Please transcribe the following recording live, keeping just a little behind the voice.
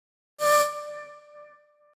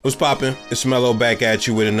What's poppin'? It's Mello back at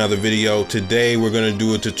you with another video. Today we're gonna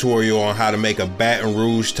do a tutorial on how to make a Baton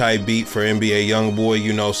Rouge type beat for NBA Youngboy.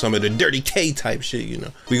 You know, some of the Dirty K type shit, you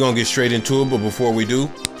know. We're gonna get straight into it, but before we do,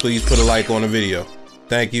 please put a like on the video.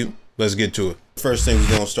 Thank you. Let's get to it. First thing we're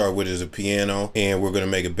gonna start with is a piano, and we're gonna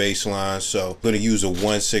make a bass line. So I'm gonna use a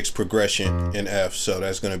 1/6 progression in F. So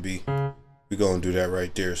that's gonna be, we're gonna do that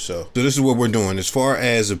right there. So this is what we're doing. As far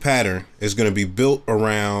as a pattern, it's gonna be built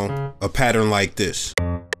around a pattern like this.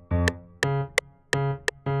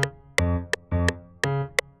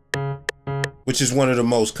 Which is one of the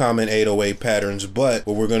most common 808 patterns, but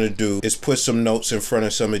what we're gonna do is put some notes in front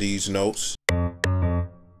of some of these notes.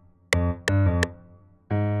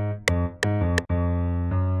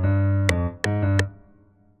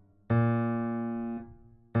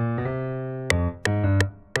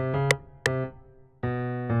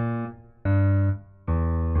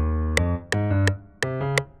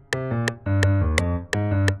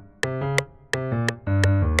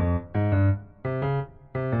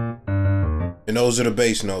 And those are the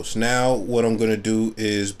bass notes. Now what I'm gonna do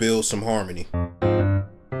is build some harmony.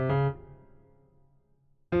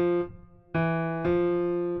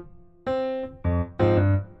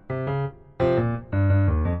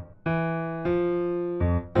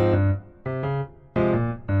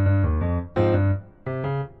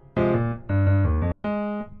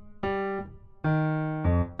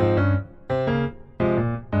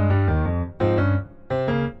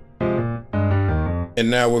 And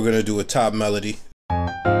now we're gonna do a top melody.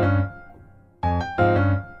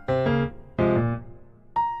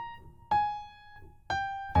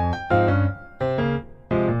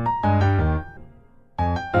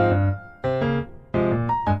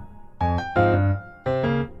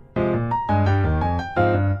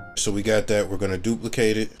 So we got that, we're gonna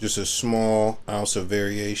duplicate it, just a small ounce of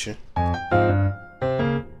variation.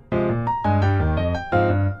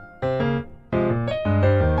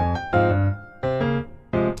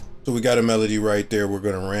 So we got a melody right there, we're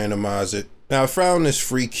gonna randomize it. Now I found this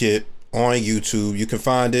free kit on YouTube. You can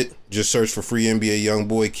find it, just search for free NBA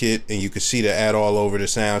Youngboy kit, and you can see the ad all over the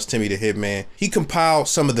sounds, Timmy the Hitman. He compiled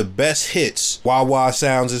some of the best hits, wah-wah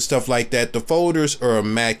sounds and stuff like that. The folders are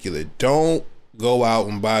immaculate. Don't go out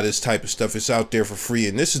and buy this type of stuff. It's out there for free,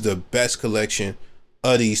 and this is the best collection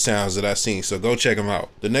of these sounds that I've seen, so go check them out.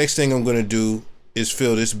 The next thing I'm gonna do is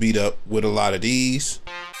fill this beat up with a lot of these.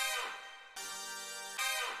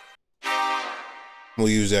 We'll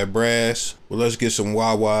use that brass. Well, let's get some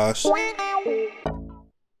wah-wahs.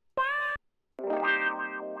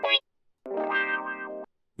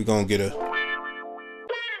 We're gonna get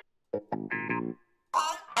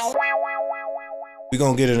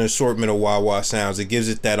an assortment of wah-wah sounds. It gives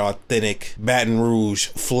it that authentic Baton Rouge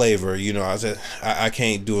flavor. You know, I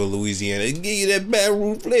can't do a Louisiana. It give you that Baton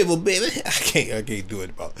Rouge flavor, baby. I can't do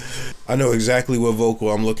it. I know exactly what vocal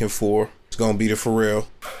I'm looking for. It's gonna be the Pharrell.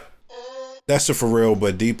 That's the Pharrell,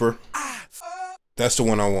 but deeper. That's the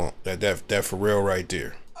one I want. That Pharrell right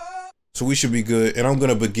there. So we should be good. And I'm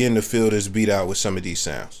gonna begin to fill this beat out with some of these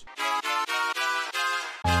sounds.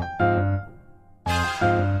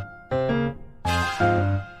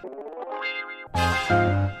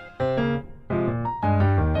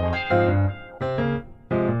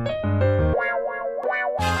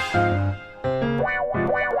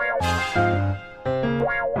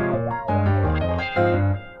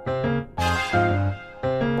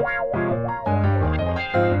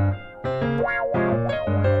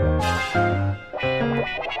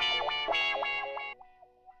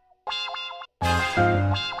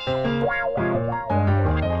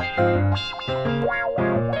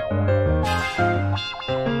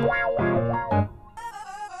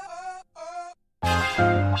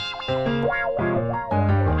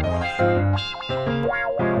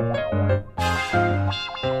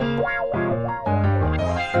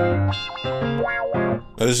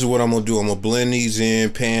 Now this is what I'm gonna do. I'm gonna blend these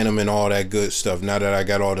in, pan them, and all that good stuff now that I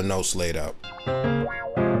got all the notes laid out.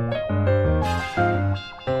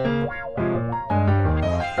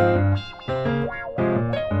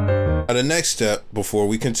 Now the next step before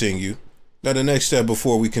we continue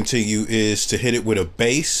is to hit it with a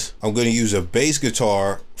bass. I'm gonna use a bass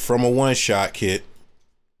guitar from a one-shot kit.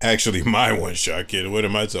 Actually, my one-shot kit. What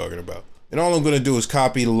am I talking about? And all I'm gonna do is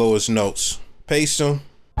copy the lowest notes, paste them.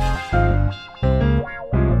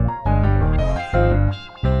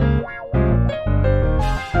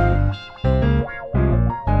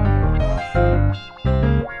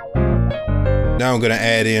 Now I'm gonna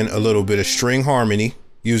add in a little bit of string harmony.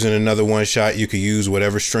 Using another one shot, you could use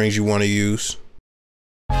whatever strings you want to use.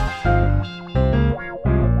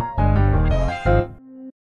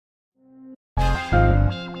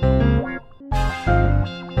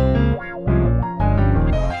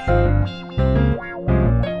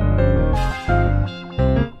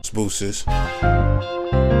 doses.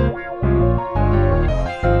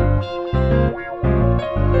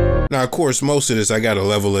 Now, of course, most of this I gotta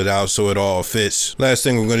level it out so it all fits. Last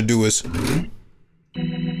thing we're gonna do is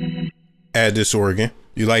add this organ.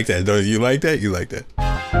 You like that, don't you? You like that? You like that?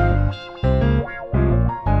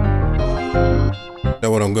 Now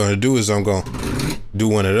what I'm gonna do is I'm gonna do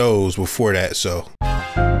one of those before that, so.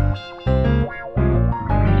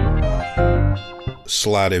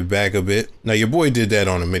 Slide it back a bit. Now your boy did that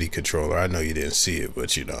on a MIDI controller. I know you didn't see it,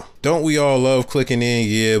 but you know. Don't we all love clicking in?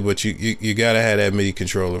 Yeah, but you gotta have that MIDI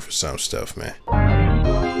controller for some stuff, man.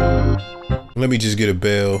 Let me just get a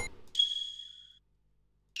bell.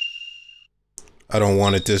 I don't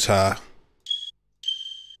want it this high.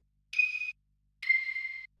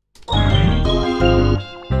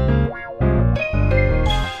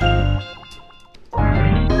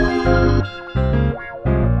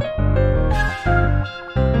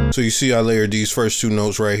 So you see I layered these first two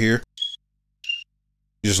notes right here.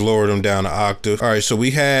 Just lower them down an octave. All right, so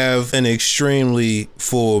we have an extremely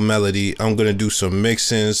full melody. I'm gonna do some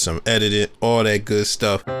mixing, some editing, all that good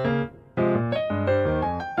stuff.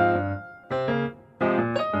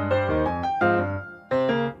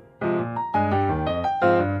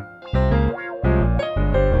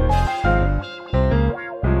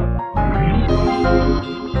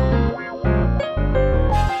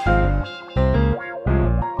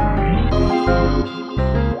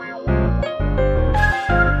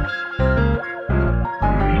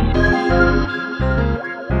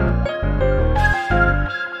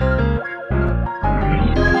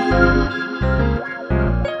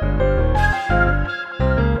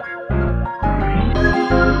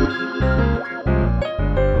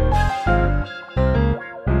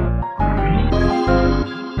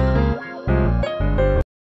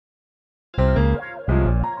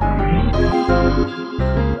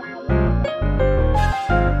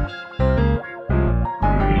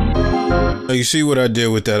 Now you see what I did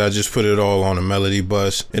with that? I just put it all on a melody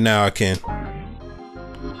bus, and now I can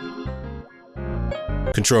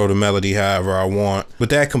control the melody however I want, but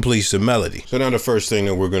that completes the melody. So now the first thing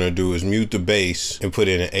that we're gonna do is mute the bass and put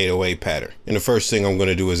in an 808 pattern. And the first thing I'm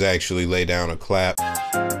gonna do is actually lay down a clap.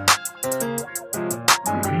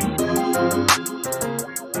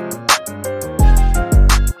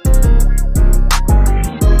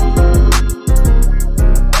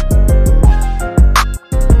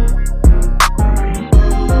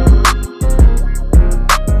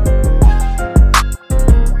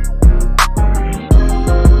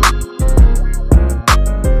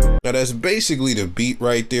 Now that's basically the beat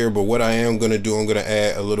right there, but what I am gonna do, I'm gonna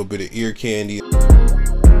add a little bit of ear candy.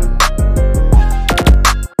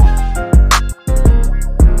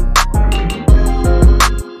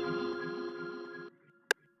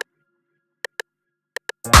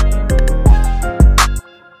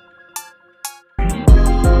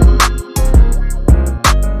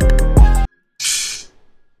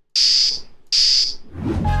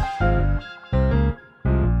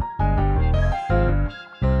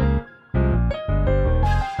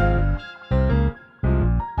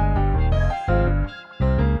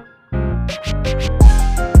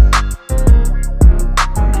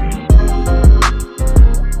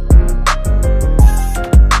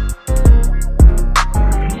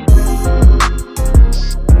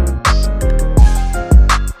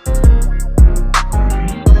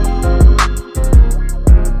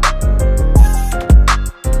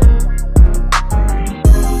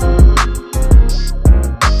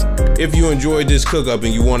 If you enjoyed this cook up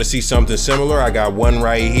and you want to see something similar, I got one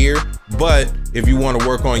right here. But if you want to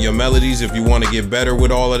work on your melodies, if you want to get better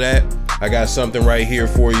with all of that, I got something right here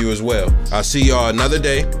for you as well. I'll see y'all another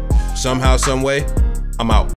day. Somehow, some way, I'm out.